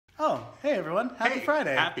Hey everyone, happy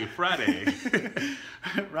Friday. Happy Friday.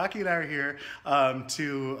 Rocky and I are here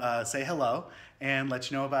to say hello and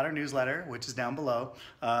let you know about our newsletter, which is down below.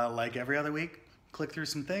 Like every other week, click through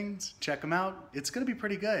some things, check them out. It's going to be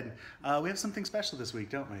pretty good. We have something special this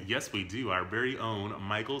week, don't we? Yes, we do. Our very own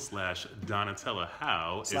Michael / Donatella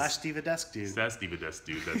Howe / Diva Desk Dude. / Diva Desk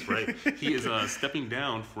Dude, that's right. He is stepping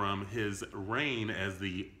down from his reign as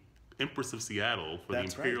the Empress of Seattle for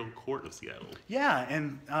That's the Imperial right. Court of Seattle. Yeah,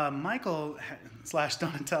 and Michael /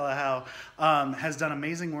 Donatella Howe has done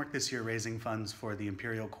amazing work this year raising funds for the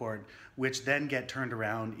Imperial Court, which then get turned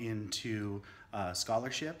around into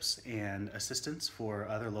scholarships and assistance for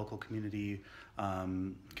other local community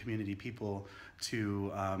people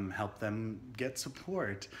to help them get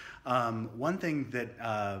support. One thing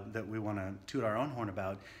that we want to toot our own horn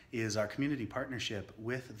about is our community partnership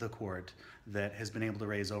with the court that has been able to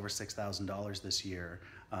raise over $6,000 this year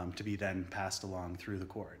to be then passed along through the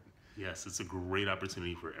court. Yes, it's a great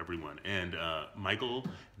opportunity for everyone. And Michael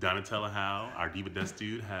Donatella Howe, our Diva Desk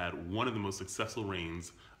Dude, had one of the most successful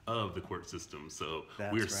reigns of the court system. So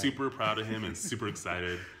we're super proud of him and super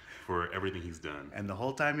excited for everything he's done. And the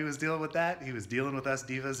whole time he was dealing with that, he was dealing with us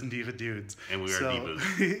divas and diva dudes. And we are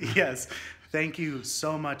divas. Yes. Thank you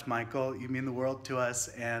so much, Michael. You mean the world to us,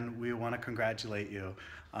 and we want to congratulate you.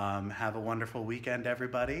 Have a wonderful weekend,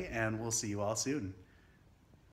 everybody, and we'll see you all soon.